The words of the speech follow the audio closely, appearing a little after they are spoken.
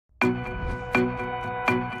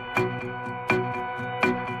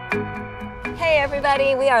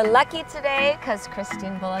everybody. We are lucky today because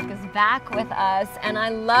Christine Bullock is back with us, and I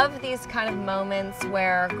love these kind of moments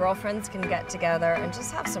where girlfriends can get together and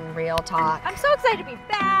just have some real talk. I'm so excited to be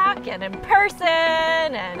back and in person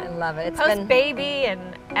and I love it. It's post-baby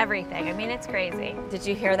and everything. I mean, it's crazy. Did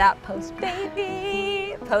you hear that?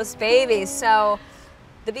 Post-baby. Post-baby. So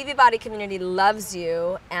the BB Body community loves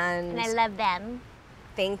you, and I love them.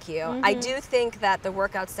 Thank you. I do think that the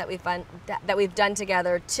workouts that we've done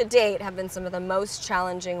together to date have been some of the most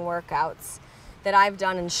challenging workouts that I've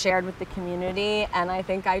done and shared with the community. And I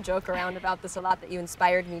think I joke around about this a lot, that you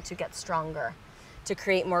inspired me to get stronger, to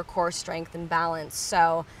create more core strength and balance.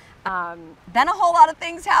 So then a whole lot of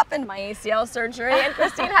things happened. My ACL surgery, and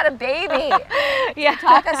Christine had a baby. Yeah.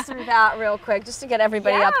 Talk us through that real quick, just to get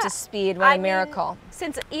everybody up to speed. What a miracle.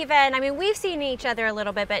 We've seen each other a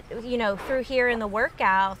little bit, but you know, through here in the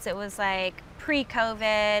workouts, it was like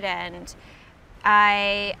pre-COVID, and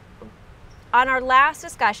on our last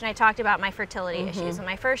discussion, I talked about my fertility issues. And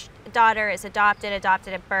my first daughter is adopted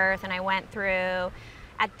at birth, and I went through,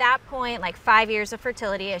 at that point, like 5 years of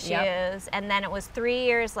fertility issues, and then it was 3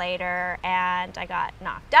 years later, and I got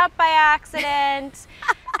knocked up by accident.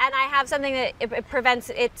 And I have something that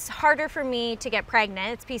it's harder for me to get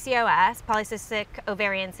pregnant. It's PCOS, polycystic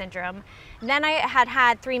ovarian syndrome. And then I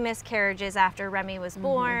had 3 miscarriages after Remy was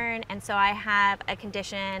born, and so I have a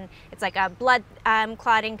condition. It's like a blood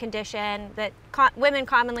clotting condition that women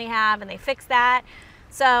commonly have, and they fix that.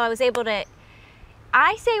 So I was able to,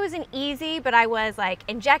 I say it wasn't easy, but I was like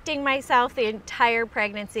injecting myself the entire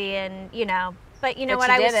pregnancy, and but you know what,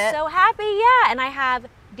 I was so happy, and I have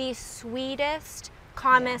the sweetest,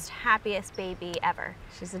 calmest, happiest baby ever.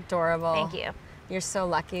 She's adorable. Thank you. You're so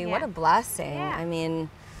lucky. What a blessing. I mean,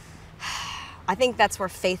 I think that's where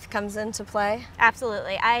faith comes into play.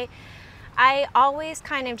 Absolutely. I always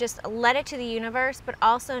kind of just let it to the universe, but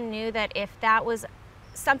also knew that if that was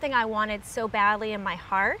something I wanted so badly in my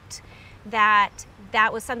heart, that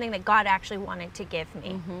was something that God actually wanted to give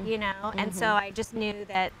me, and so I just knew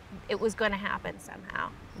that it was going to happen somehow.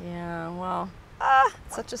 Yeah, well,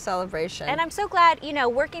 such a celebration. And I'm so glad,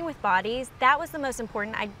 working with bodies, that was the most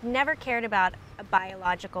important. I never cared about a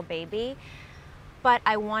biological baby, but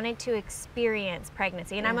I wanted to experience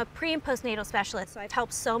pregnancy. And I'm a pre and postnatal specialist, so I've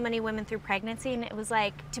helped so many women through pregnancy, and it was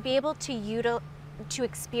like to be able to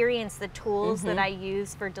experience the tools that I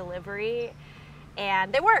use for delivery,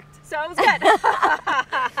 and they worked, so it was good.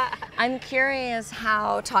 I'm curious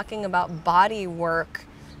how, talking about body work,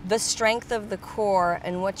 the strength of the core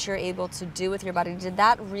and what you're able to do with your body, did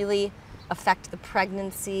that really affect the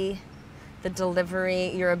pregnancy, the delivery,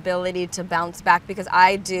 your ability to bounce back? Because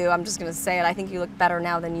I'm just gonna say it, I think you look better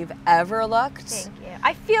now than you've ever looked. Thank you.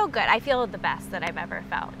 I feel good. I feel the best that I've ever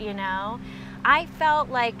felt, I felt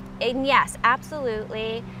like, and yes,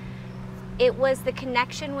 absolutely, it was the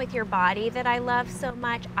connection with your body that I loved so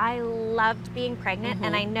much. I loved being pregnant,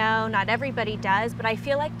 and I know not everybody does, but I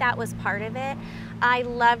feel like that was part of it. I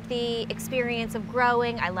loved the experience of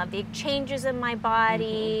growing. I loved the changes in my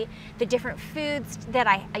body, the different foods that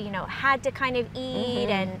I, had to kind of eat,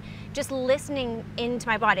 and just listening into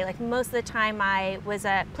my body. Like most of the time, I was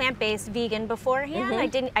a plant-based vegan beforehand.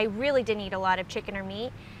 I really didn't eat a lot of chicken or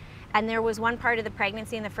meat. And there was one part of the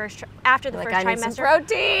pregnancy in after the first trimester, I need some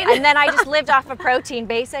protein. And then I just lived off of protein,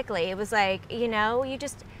 basically. It was like,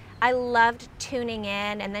 I loved tuning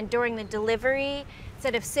in. And then during the delivery,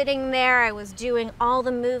 instead of sitting there, I was doing all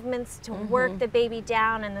the movements to work the baby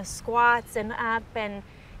down, and the squats and up, and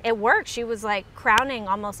it worked. She was like crowning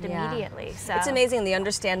almost immediately. So it's amazing the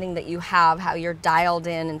understanding that you have, how you're dialed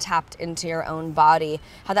in and tapped into your own body,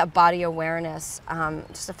 how that body awareness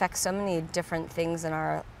just affects so many different things in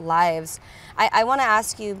our lives. I want to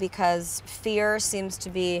ask you, because fear seems to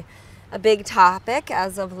be a big topic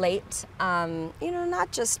as of late,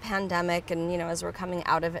 not just pandemic and, as we're coming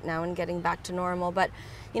out of it now and getting back to normal, but,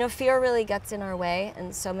 fear really gets in our way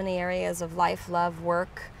in so many areas of life, love,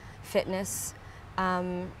 work, fitness.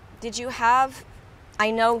 Did you have,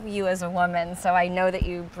 I know you as a woman, so I know that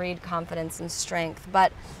you breed confidence and strength,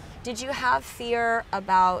 but did you have fear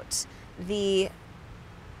about the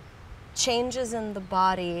changes in the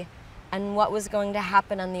body and what was going to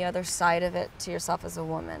happen on the other side of it to yourself as a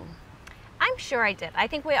woman? I'm sure I did. I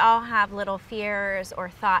think we all have little fears or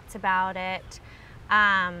thoughts about it.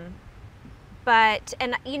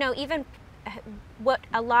 Even what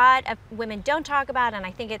a lot of women don't talk about, and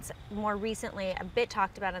I think it's more recently a bit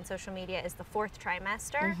talked about on social media, is the 4th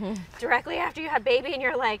trimester. Directly after you have baby and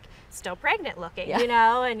you're like still pregnant looking,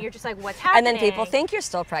 and you're just like, what's happening? And then people think you're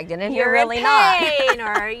still pregnant and you're really in not. pain,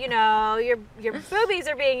 or your boobies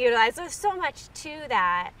are being utilized. There's so much to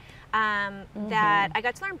that. that I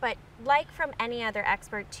got to learn. But like from any other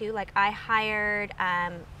expert too, like I hired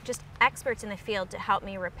just experts in the field to help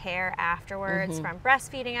me repair afterwards, from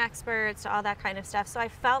breastfeeding experts to all that kind of stuff. So I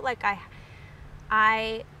felt like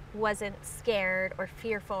I wasn't scared or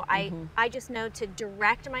fearful. I just know to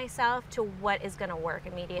direct myself to what is going to work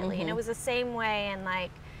immediately. And it was the same way in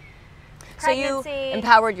like pregnancy. So you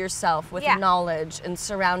empowered yourself with knowledge and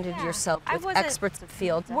surrounded yourself with experts of the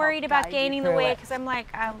field. Worried about gaining the weight because I'm like,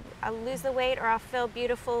 I'll lose the weight or I'll feel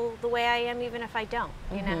beautiful the way I am even if I don't,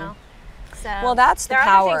 you know? So well, that's the power.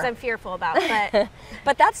 There are other things I'm fearful about, but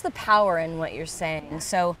but that's the power in what you're saying.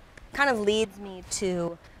 So kind of leads me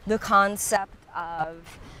to the concept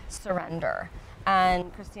of surrender.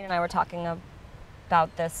 And Christine and I were talking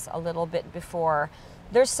about this a little bit before.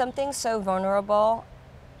 There's something so vulnerable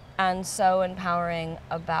and so empowering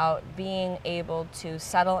about being able to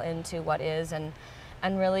settle into what is and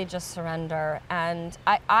really just surrender. And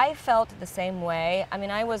I felt the same way. I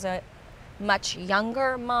mean, I was a much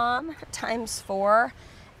younger mom ×4,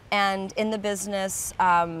 and in the business,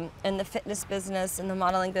 in the fitness business, in the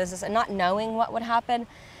modeling business, and not knowing what would happen.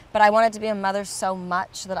 But I wanted to be a mother so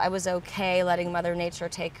much that I was okay letting Mother Nature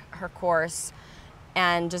take her course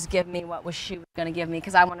and just give me what she was going to give me,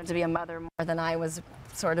 because I wanted to be a mother more than I was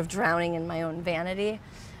sort of drowning in my own vanity.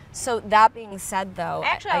 So that being said, though, I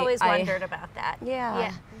actually always wondered about that.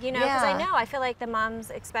 Yeah. You know, because I feel like the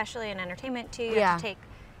moms, especially in entertaiment too, you have to take.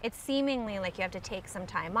 It's seemingly like you have to take some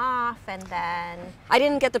time off, and then... I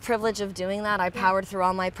didn't get the privilege of doing that. I powered through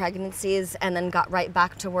all my pregnancies and then got right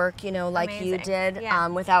back to work, you know, like you did,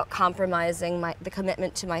 without compromising the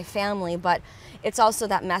commitment to my family. But it's also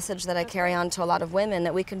that message that I carry on to a lot of women,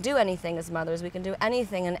 that we can do anything as mothers. We can do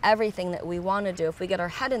anything and everything that we want to do if we get our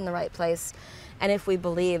head in the right place and if we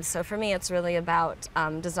believe. So for me, it's really about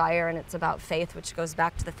desire, and it's about faith, which goes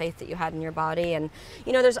back to the faith that you had in your body. And,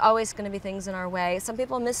 you know, there's always going to be things in our way. Some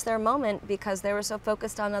people miss their moment because they were so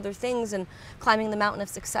focused on other things and climbing the mountain of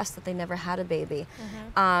success that they never had a baby.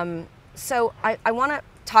 So I want to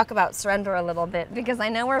talk about surrender a little bit, because I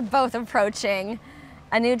know we're both approaching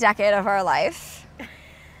a new decade of our life.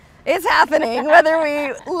 It's happening, whether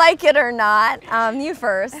we like it or not. You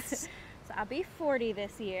first. I'll be 40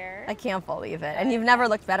 this year. I can't believe it. And you've never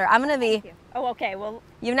looked better. I'm going to be... Oh, okay. Well...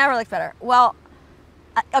 You've never looked better. Well,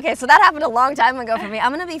 okay, so that happened a long time ago for me.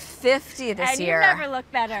 I'm going to be 50 this year. And you never look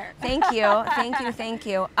better. Thank you. Thank you. Thank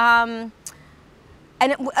you. And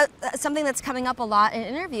something that's coming up a lot in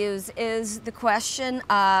interviews is the question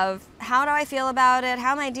of, how do I feel about it?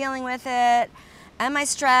 How am I dealing with it? Am I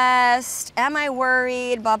stressed? Am I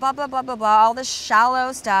worried? Blah, blah, blah, blah, blah, blah. All this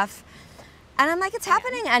shallow stuff. And I'm like, it's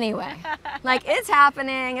happening anyway. Like, it's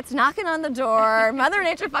happening. It's knocking on the door. Mother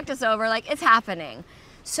Nature fucked us over. Like, it's happening.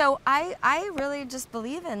 So I really just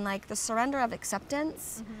believe in, like, the surrender of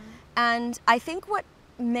acceptance. And I think what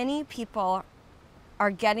many people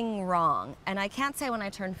are getting wrong, and I can't say when I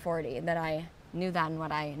turned 40 that I knew then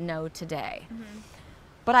what I know today.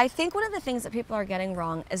 But I think one of the things that people are getting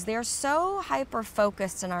wrong is they're so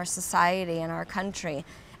hyper-focused in our society and our country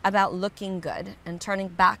about looking good and turning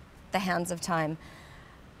back the hands of time,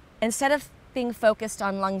 instead of being focused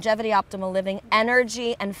on longevity, optimal living,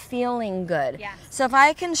 energy, and feeling good. So if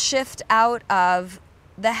I can shift out of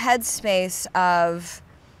the headspace of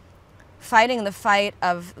fighting the fight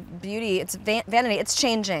of beauty, it's vanity, it's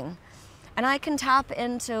changing, and I can tap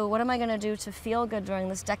into what am I going to do to feel good during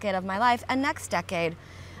this decade of my life and next decade,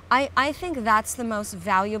 I think that's the most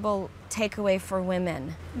valuable takeaway for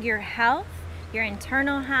women. Your health, your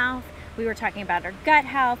internal health. We were talking about our gut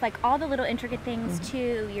health, like all the little intricate things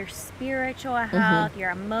too, your spiritual health,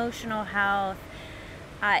 your emotional health.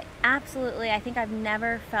 Absolutely, I think I've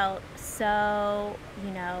never felt so,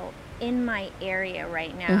 you know, in my area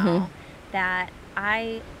right now that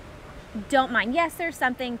I don't mind. Yes, there's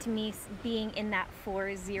something to me being in that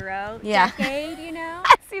 4-0 decade, you know?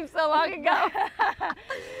 That seems so long ago.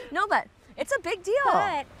 No, but it's a big deal.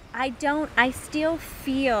 But I still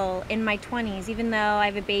feel in my 20s, even though I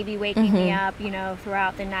have a baby waking me up, you know,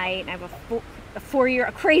 throughout the night, and I have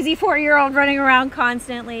a crazy 4-year-old running around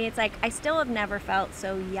constantly. It's like, I still have never felt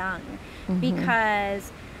so young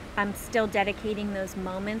because I'm still dedicating those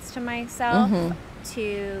moments to myself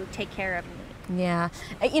to take care of me. Yeah.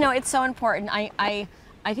 You know, it's so important. I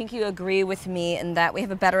think you agree with me in that we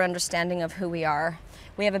have a better understanding of who we are.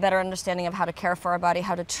 We have a better understanding of how to care for our body,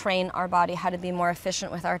 how to train our body, how to be more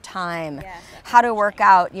efficient with our time, Yes, how to work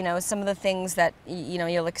out, you know, some of the things that, you know,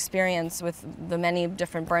 you'll experience with the many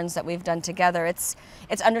different burns that we've done together. It's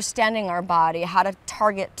understanding our body, how to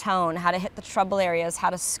target tone, how to hit the trouble areas, how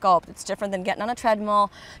to sculpt. It's different than getting on a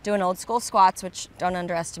treadmill, doing old school squats, which don't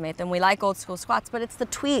underestimate them. We like old school squats, but it's the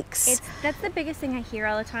tweaks. That's the biggest thing I hear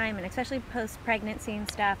all the time, and especially post-pregnancy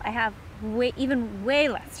and stuff. I have way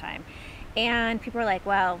less time. And people are like,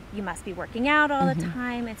 well, you must be working out all the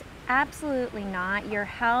time. It's absolutely not. Your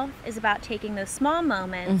health is about taking those small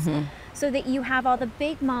moments so that you have all the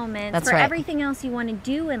big moments for everything else you want to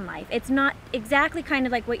do in life. It's not exactly kind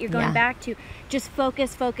of like what you're going back to. Just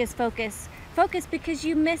focus, because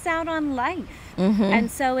you miss out on life. And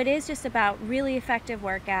so it is just about really effective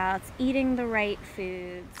workouts, eating the right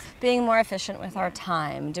foods, being more efficient with our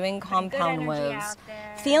time, doing compound moves,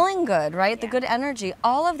 feeling good, right? The good energy,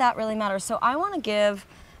 all of that really matters. So I want to give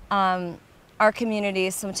our community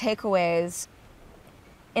some takeaways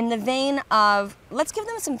in the vein of, let's give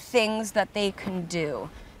them some things that they can do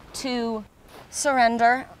to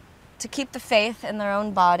surrender, to keep the faith in their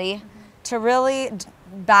own body, to really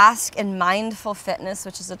bask in mindful fitness,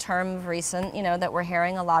 which is a term of recent, you know, that we're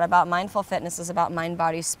hearing a lot about. Mindful fitness is about mind,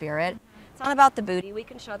 body, spirit. It's not about the booty. We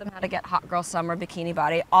can show them how to get hot girl summer bikini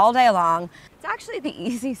body all day long. It's actually the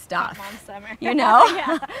easy stuff. Hot mom summer. You know?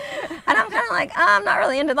 And I'm kind of like, I'm not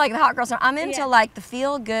really into like the hot girl summer. I'm into like the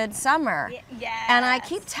feel good summer. And I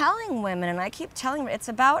keep telling women, and I keep telling them, it's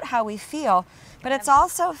about how we feel. But it's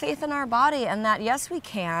also faith in our body, and that yes, we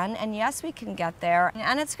can, and yes, we can get there,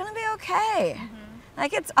 and it's going to be okay.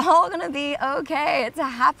 Like, it's all going to be okay. It's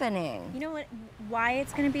happening. You know what? Why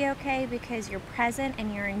it's going to be okay? Because you're present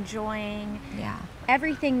and you're enjoying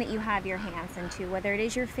everything that you have your hands into, whether it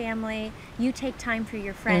is your family, you take time for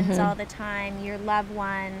your friends all the time, your loved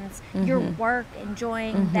ones, your work,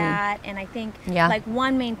 enjoying that. And I think like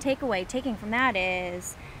one main takeaway taking from that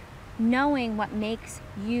is knowing what makes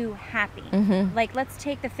you happy. Like, let's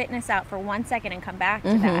take the fitness out for 1 second and come back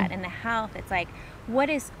to that. And the health, it's like,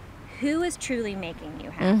 who is truly making you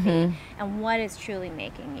happy and what is truly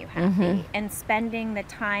making you happy, and spending the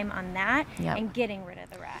time on that and getting rid of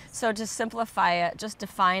the rest. So to simplify it, just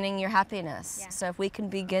defining your happiness. So if we can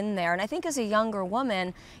begin there, and I think as a younger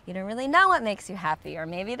woman, you don't really know what makes you happy, or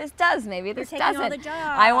maybe this does, maybe this doesn't. All the jobs.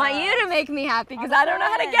 I want you to make me happy because I don't know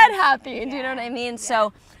how to get happy. Do you know what I mean?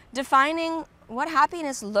 So defining what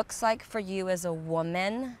happiness looks like for you as a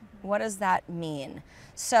woman, what does that mean?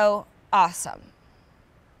 So awesome.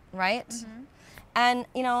 Right? And,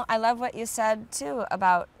 you know, I love what you said too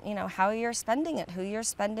about, you know, how you're spending it, who you're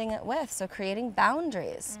spending it with. So creating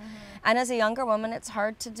boundaries. And as a younger woman, it's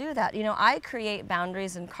hard to do that. You know, I create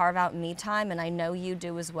boundaries and carve out me time, and I know you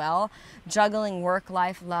do as well, juggling work,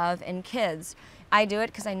 life, love, and kids. I do it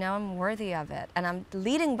because I know I'm worthy of it. And I'm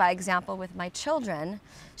leading by example with my children,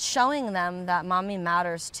 showing them that mommy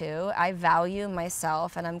matters too. I value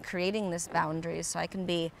myself, and I'm creating this boundary so I can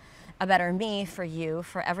be a better me for you,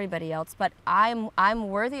 for everybody else. But I'm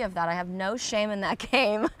worthy of that. I have no shame in that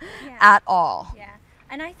game at all.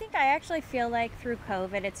 And I think I actually feel like through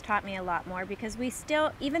COVID, it's taught me a lot more, because we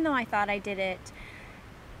still, even though I thought I did it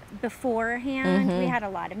beforehand, we had a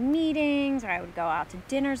lot of meetings, or I would go out to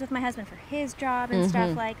dinners with my husband for his job and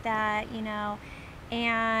stuff like that, you know,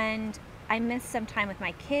 and I missed some time with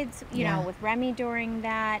my kids, you know, with Remy during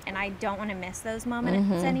that, and I don't want to miss those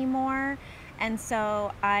moments anymore. And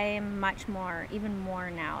so I am much more, even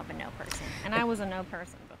more now of a no person. And I was a no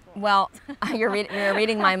person before. Well, you're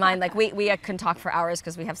reading my mind. Like, we can talk for hours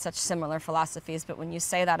because we have such similar philosophies. But when you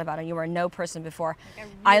say that about it, you were a no person before. Like,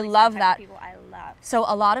 I love that. People I love. So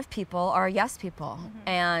a lot of people are yes people.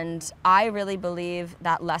 And I really believe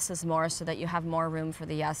that less is more, so that you have more room for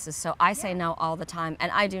the yeses. So I say no all the time,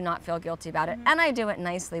 and I do not feel guilty about it. And I do it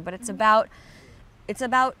nicely. But it's about,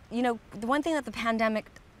 you know, the one thing that the pandemic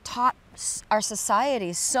taught our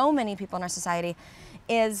society, so many people in our society,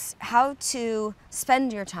 is how to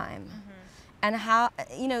spend your time and how,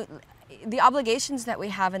 you know, the obligations that we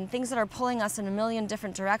have and things that are pulling us in a million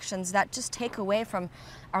different directions that just take away from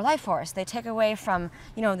our life force. They take away from,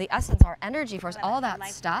 you know, the essence, our energy force, all that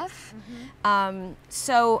stuff.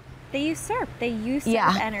 So they usurp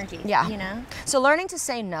energy, you know? So learning to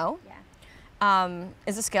say no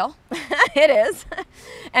is a skill. It is.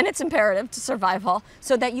 And it's imperative to survival,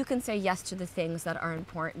 so that you can say yes to the things that are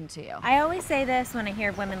important to you. I always say this when I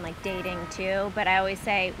hear women like dating too, but I always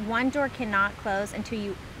say one door cannot close until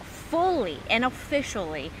you fully and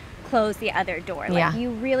officially close the other door. Like,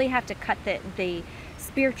 you really have to cut the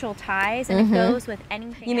spiritual ties, and it goes with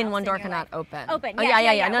anything. You mean else one in door your cannot life. open? Open. Oh, Yeah,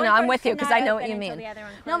 yeah. No, One I'm door with you because cannot I know what open you until mean. the other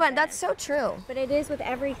one No, but closes. that's so true. But it is with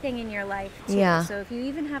everything in your life too. Yeah. So if you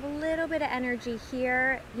even have a little bit of energy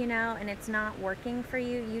here, you know, and it's not working for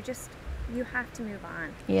you, you have to move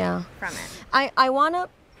on. Yeah. From it. I want to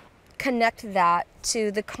connect that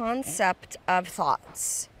to the concept of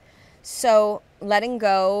thoughts. So letting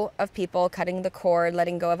go of people, cutting the cord,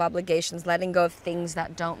 letting go of obligations, letting go of things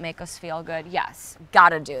that don't make us feel good. Yes,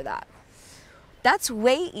 gotta do that. That's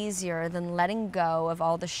way easier than letting go of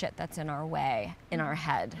all the shit that's in our way, in our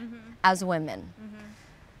head, as women.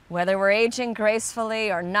 Whether we're aging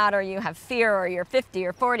gracefully or not, or you have fear, or you're 50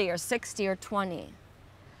 or 40 or 60 or 20.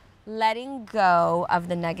 Letting go of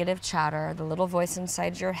the negative chatter, the little voice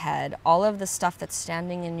inside your head, all of the stuff that's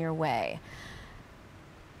standing in your way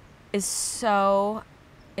is so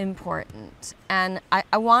important. And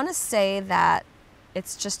I want to say that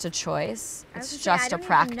it's just a choice. It's just a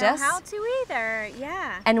practice. I don't even know how to either.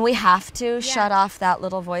 Yeah. And we have to shut off that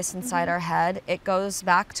little voice inside our head. It goes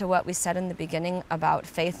back to what we said in the beginning about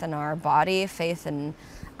faith in our body, faith in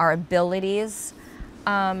our abilities.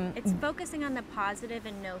 It's focusing on the positive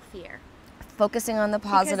and no fear. Focusing on the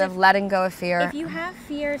positive, letting go of fear. If you have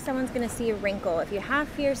fear, someone's going to see a wrinkle. If you have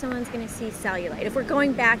fear, someone's going to see cellulite. If we're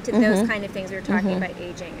going back to those kind of things we were talking about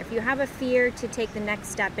aging. If you have a fear to take the next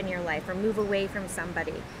step in your life or move away from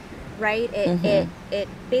somebody, right? It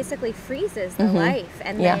basically freezes the life.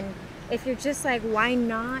 And then if you're just like, why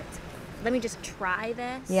not? Let me just try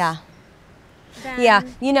this. Yeah. Then, yeah.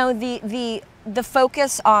 You know, the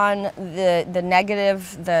focus on the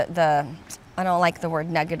negative, the I don't like the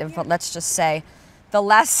word negative, but let's just say the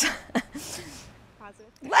less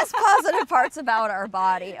positive parts about our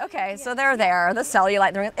body. Okay, so they're there, the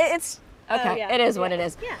cellulite, it's okay, it is what it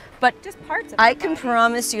is. Yeah. But just parts of I can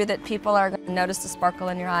promise you that people are going to notice the sparkle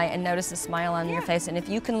in your eye and notice the smile on your face. And if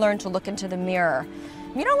you can learn to look into the mirror,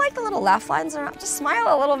 you don't like the little laugh lines around, just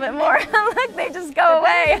smile a little bit more. Like they just go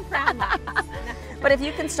away. But if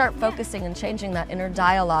you can start focusing and changing that inner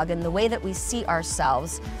dialogue and the way that we see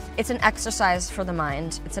ourselves, it's an exercise for the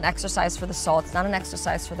mind, it's an exercise for the soul, it's not an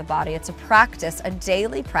exercise for the body, it's a practice, a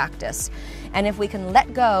daily practice. And if we can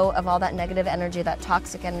let go of all that negative energy, that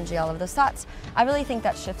toxic energy, all of those thoughts, I really think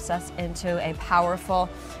that shifts us into a powerful,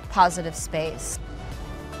 positive space.